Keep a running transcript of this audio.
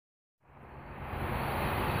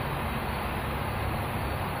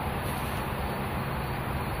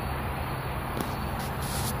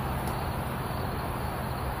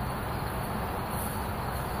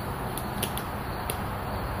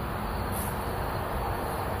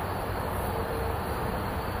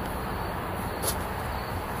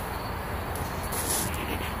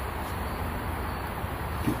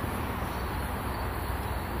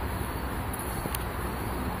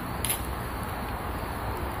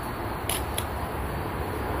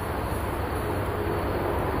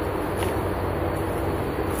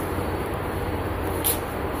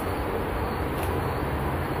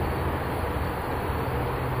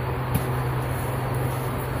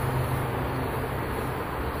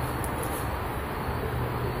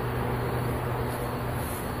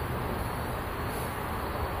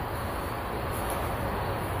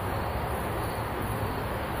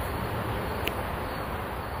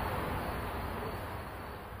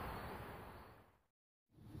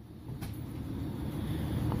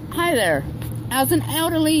Hi there. As an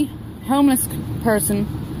elderly homeless person,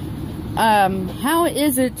 how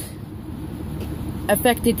is it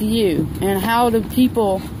affected to you, and how do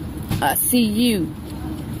people see you?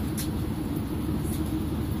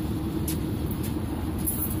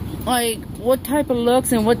 Like, what type of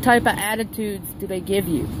looks and what type of attitudes do they give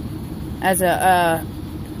you as a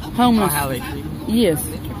homeless? How they treat you? Yes.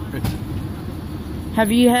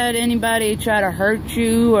 Have you had anybody try to hurt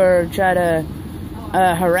you or try to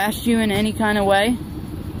harass you in any kind of way?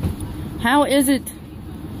 How is it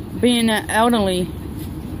being an elderly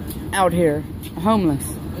out here, homeless?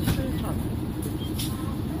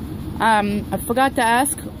 I forgot to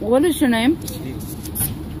ask, what is your name?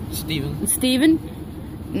 Steven. Steven?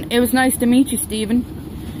 It was nice to meet you,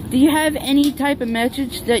 Steven. Do you have any type of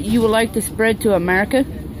message that you would like to spread to America?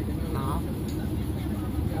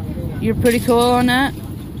 You're pretty cool on that.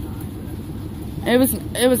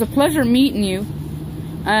 It was a pleasure meeting you,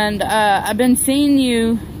 and I've been seeing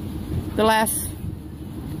you the last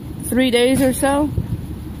 3 days or so,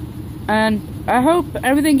 and I hope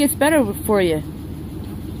everything gets better for you.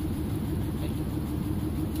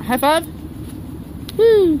 High five.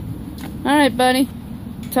 Woo! All right, buddy.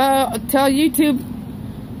 Tell YouTube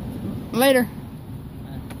later.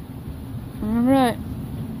 All right.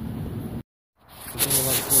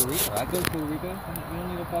 Puerto Rico. I'd go to Puerto Rico. You don't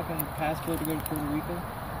need a fucking passport to go to Puerto Rico.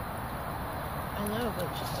 I know, but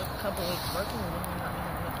just a couple weeks working with them, we're not going to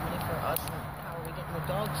make money for us, and how are we getting the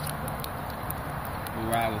dogs to work? We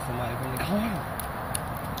ride with somebody from the corner.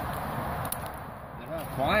 They're not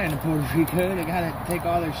flying to Puerto Rico. They gotta take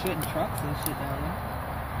all their shit in trucks and shit down there.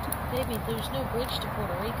 Baby, there's no bridge to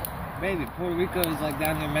Puerto Rico. Baby, Puerto Rico is like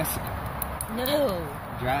down near Mexico. No.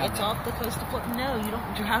 Drive. It's off the coast of Puerto Rico. No, you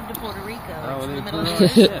don't drive to Puerto Rico. Oh, it's in the they middle put of all our the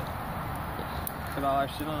shit. Put all our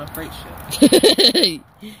shit on a freight ship.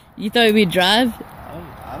 You thought we'd drive?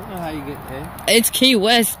 I don't know how you get there. It's Key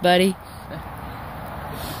West, buddy.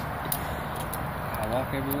 I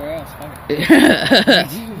walk everywhere else. Fuck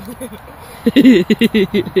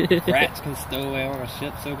it. Rats can stow away on a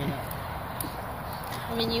ship soaking up.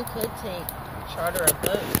 I mean, you could charter a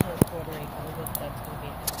boat to Puerto Rico, but that's going to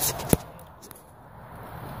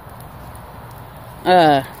be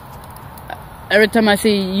every time I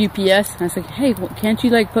see UPS, I say, hey, can't you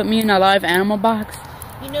like put me in a live animal box?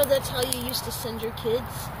 You know, that's how you used to send your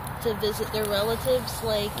kids to visit their relatives,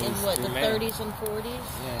 like in what, the 30s and 40s?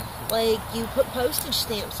 Yeah. Like, you put postage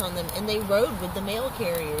stamps on them, and they rode with the mail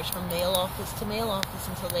carriers from mail office to mail office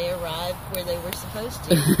until they arrived where they were supposed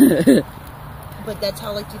to. But that's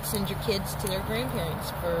how, like, you'd send your kids to their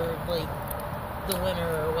grandparents for, like, the winter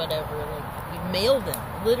or whatever. Like, you'd mail them,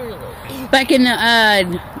 literally. Back in the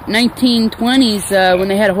 1920s, when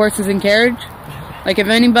they had horses and carriage, like, if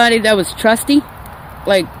anybody that was trusty,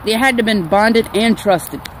 like, they had to have been bonded and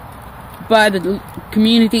trusted by the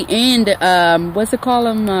community and, what's it called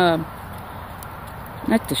them? Not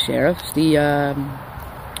the sheriffs, the,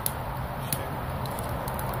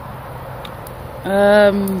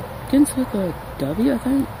 begins with a W, I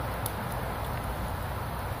think.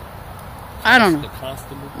 I don't know. The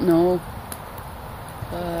constable? No.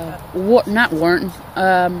 Not Warren.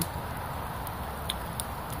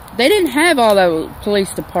 They didn't have all the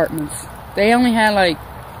police departments. They only had like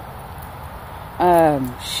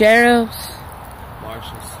sheriffs.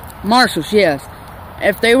 Marshals, yes.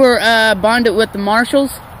 If they were bonded with the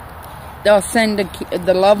marshals, they'll send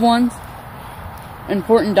the loved ones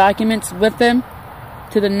important documents with them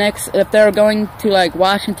to the next, if they're going to like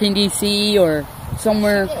Washington D.C. or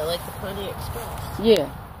somewhere. Yeah, like the Pony Express. Yeah.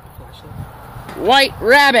 White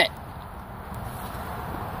Rabbit.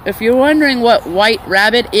 If you're wondering what White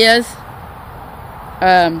Rabbit is,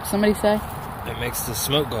 somebody say? It makes the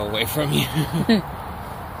smoke go away from you. I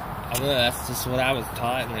don't know, that's just what I was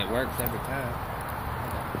taught, and it works every time.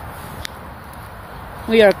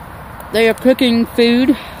 They are cooking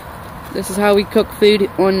food. This is how we cook food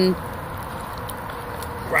on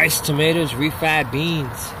rice, tomatoes, refried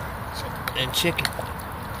beans, and chicken.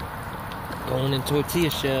 Going in tortilla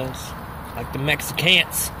shells, like the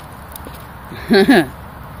Mexicans. It's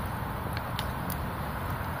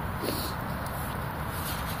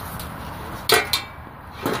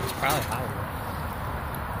probably hot.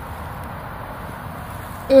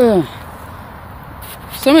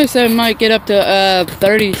 Somebody said it might get up to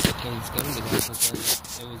 30s.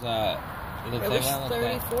 It was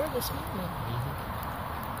 34 this morning.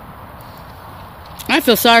 I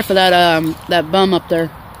feel sorry for that bum up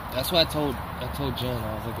there. That's what I told Jen.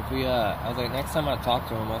 I was like, I was like, next time I talk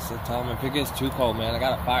to him, I said, tell him if it gets too cold, man, I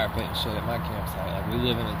got a fire pit and shit at my campsite. Like, we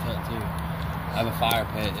live in a tent too. I have a fire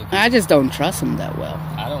pit. I just don't trust him that well.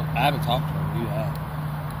 I haven't talked to him. You have.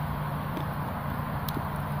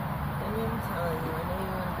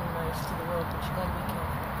 gotta be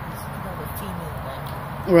careful because you have a female back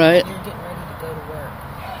here. Right. You're getting ready to go to work,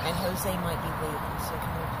 and Jose might be leaving. So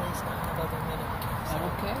can we please not have other men at the campsite? I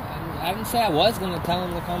don't care. I didn't say I was going to tell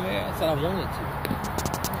him to come here. I said I wanted to.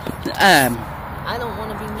 I don't want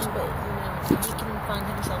to be mean, but he can find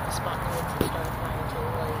himself a spot in the woods and start a fire too.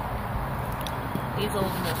 Like, he's old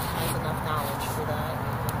enough and has enough knowledge for that.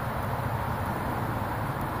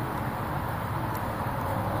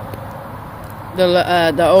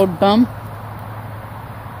 The old bum.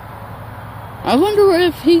 I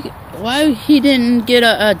wonder why he didn't get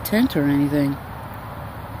a tent or anything.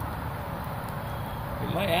 He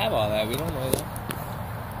might have all that. We don't know that.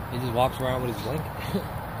 He just walks around with his blanket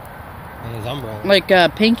and his umbrella. Like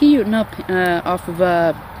Pinky? No, off of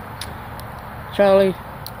Charlie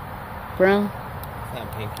Brown. It's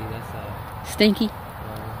not Pinky. That's Stinky.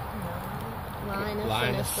 Linus.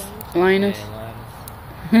 Linus. Yeah,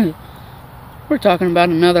 Linus. We're talking about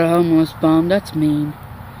another homeless bum. That's mean.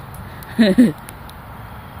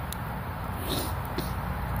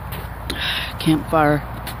 Campfire.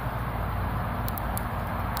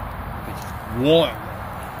 It's warm.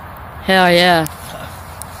 Hell yeah.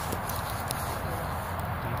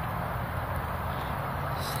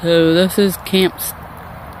 So this is camps.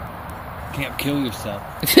 Can't kill yourself.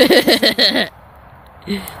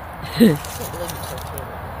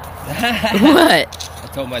 What? I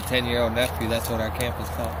told my 10-year-old nephew that's what our camp is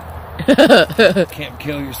called. Can't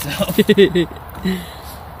kill yourself.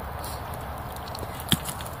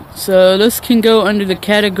 So this can go under the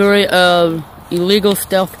category of illegal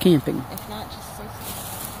stealth camping. If not, just say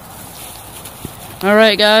something.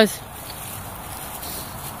 Alright guys.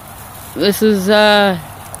 This is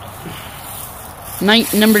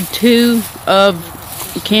night number 2 of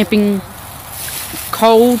camping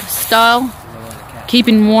cold style.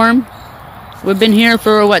 Keeping warm. We've been here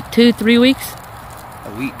for what, 2-3 weeks?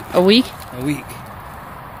 A week. A week? A week.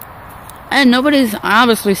 And nobody's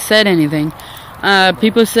obviously said anything.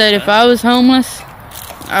 People said if I was homeless,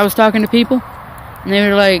 I was talking to people, and they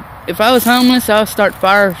were like, if I was homeless, I'll start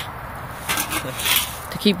fires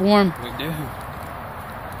to keep warm. We do.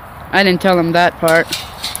 I didn't tell them that part.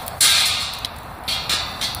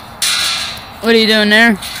 What are you doing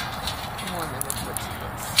there?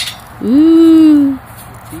 Ooh.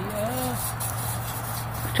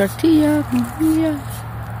 Tortilla, Maria.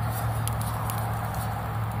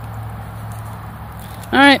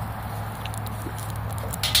 Alright.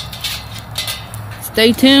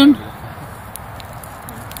 Stay tuned.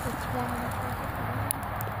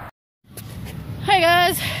 Hey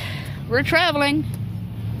guys, we're traveling.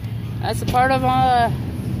 That's a part of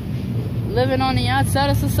living on the outside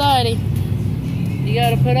of society. You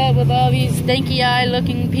gotta put up with all these stinky-eye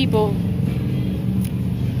looking people.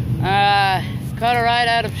 Caught a ride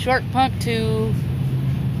out of Short Pump to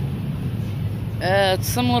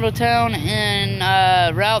some little town in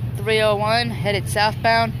Route 301, headed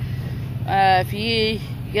southbound. If you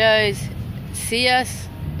guys see us,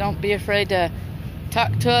 don't be afraid to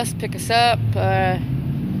talk to us, pick us up,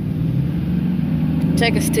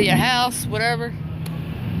 take us to your house, whatever.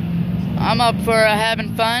 I'm up for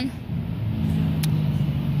having fun.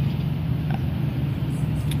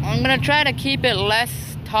 I'm gonna try to keep it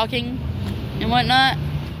less talking and whatnot,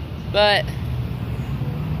 but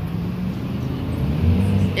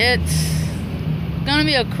it's gonna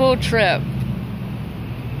be a cool trip.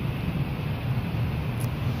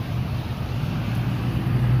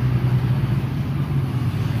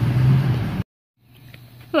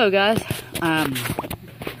 Hello guys.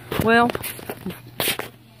 Well,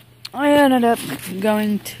 I ended up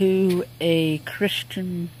going to a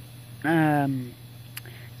Christian camp,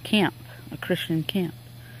 a Christian camp.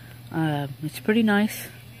 It's pretty nice.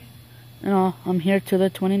 You know, I'm here till the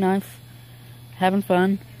 29th, having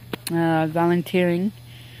fun, volunteering.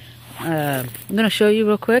 I'm gonna show you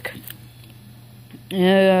real quick,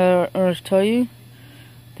 or tell you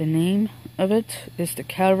the name of it. It's the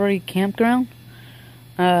Calvary Campground.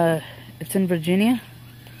 It's in Virginia.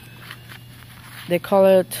 They call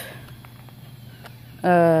it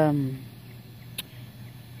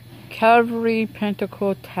Calvary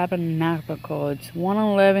Pentecostal Tabernacle. It's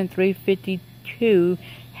 111-352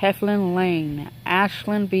 Heflin Lane,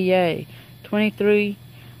 Ashland, VA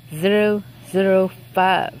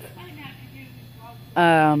 23005.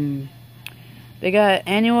 They got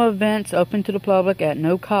annual events open to the public at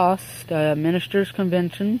no cost. Ministers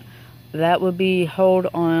Convention that will be held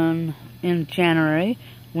in January.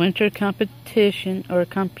 Winter competition or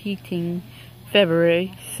competing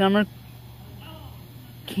February. Summer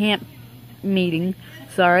camp meeting.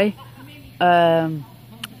 Sorry. Yeah,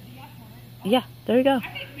 there you go.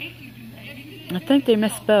 I think they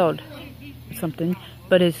misspelled. It's something,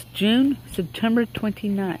 but it's September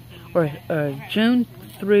 29th, or June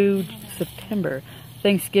through September.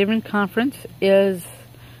 Thanksgiving conference is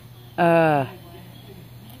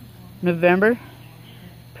November.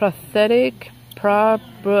 Prophetic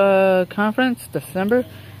conference, December.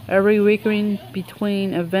 Every weekend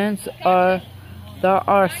between events there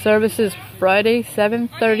are services Friday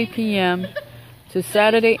 7:30 p.m. to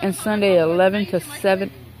Saturday and Sunday 11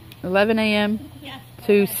 a.m.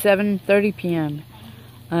 to 7:30 p.m.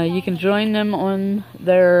 You can join them on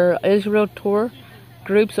their Israel tour.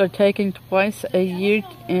 Groups are taken twice a year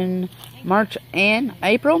in March and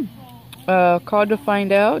April. Call to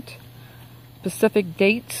find out specific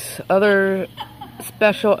dates, other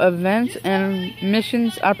special events, and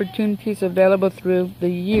missions opportunities available through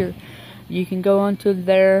the year. You can go onto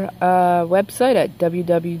their website at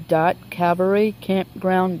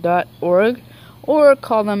www.calvarycampground.org or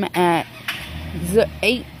call them at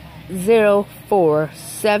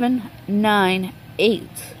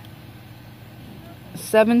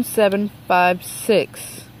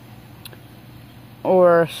 804-798-7756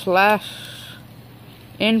 or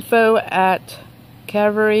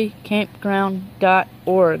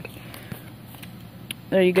 /info@calvarycampground.org.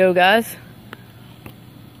 There you go, guys.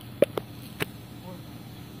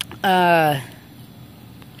 I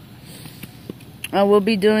will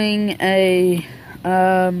be doing a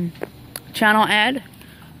channel ad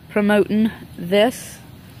promoting this,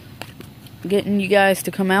 getting you guys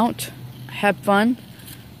to come out, have fun,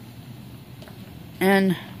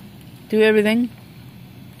 and do everything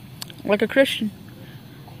like a Christian.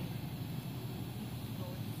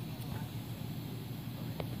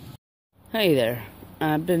 Hey there.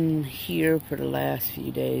 I've been here for the last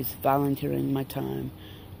few days volunteering my time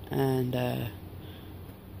and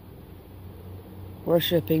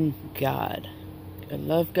worshiping God. I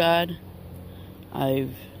love God.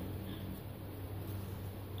 I've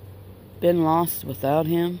been lost without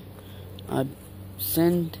Him. I've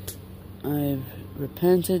sinned. I've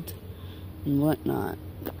repented and whatnot.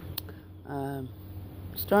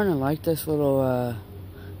 Starting to like this little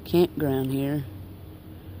campground here,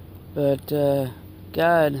 but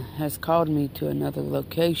God has called me to another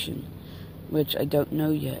location, which I don't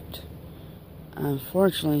know yet.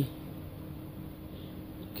 Unfortunately,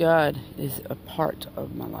 God is a part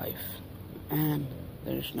of my life, and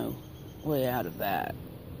there's no way out of that.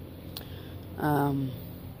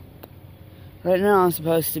 Right now I'm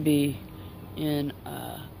supposed to be in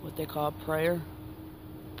what they call prayer.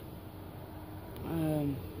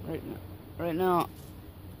 Right now,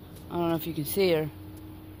 I don't know if you can see her.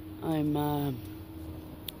 I'm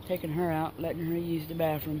taking her out, letting her use the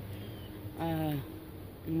bathroom, and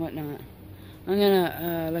whatnot. I'm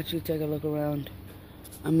gonna let you take a look around.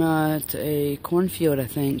 I'm at a cornfield, I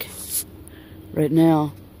think, right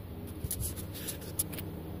now.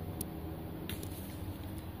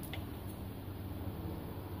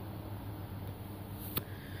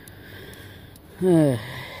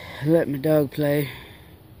 Let my dog play.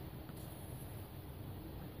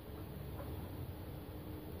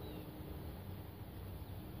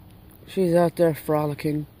 She's out there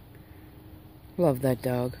frolicking. Love that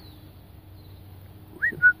dog.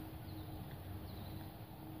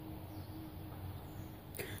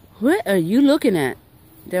 What are you looking at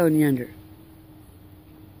down yonder?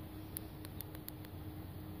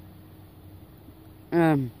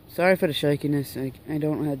 Sorry for the shakiness. I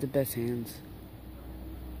don't have the best hands.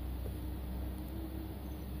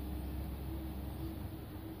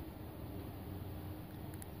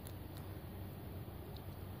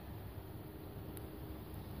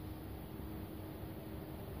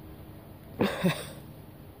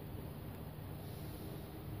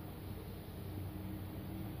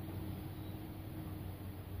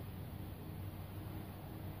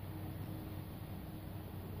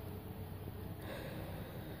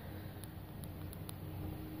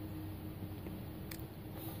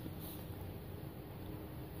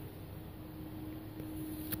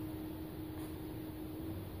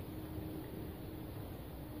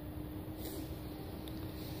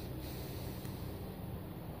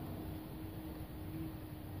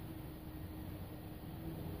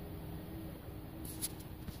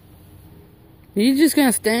 Are you just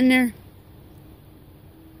gonna stand there?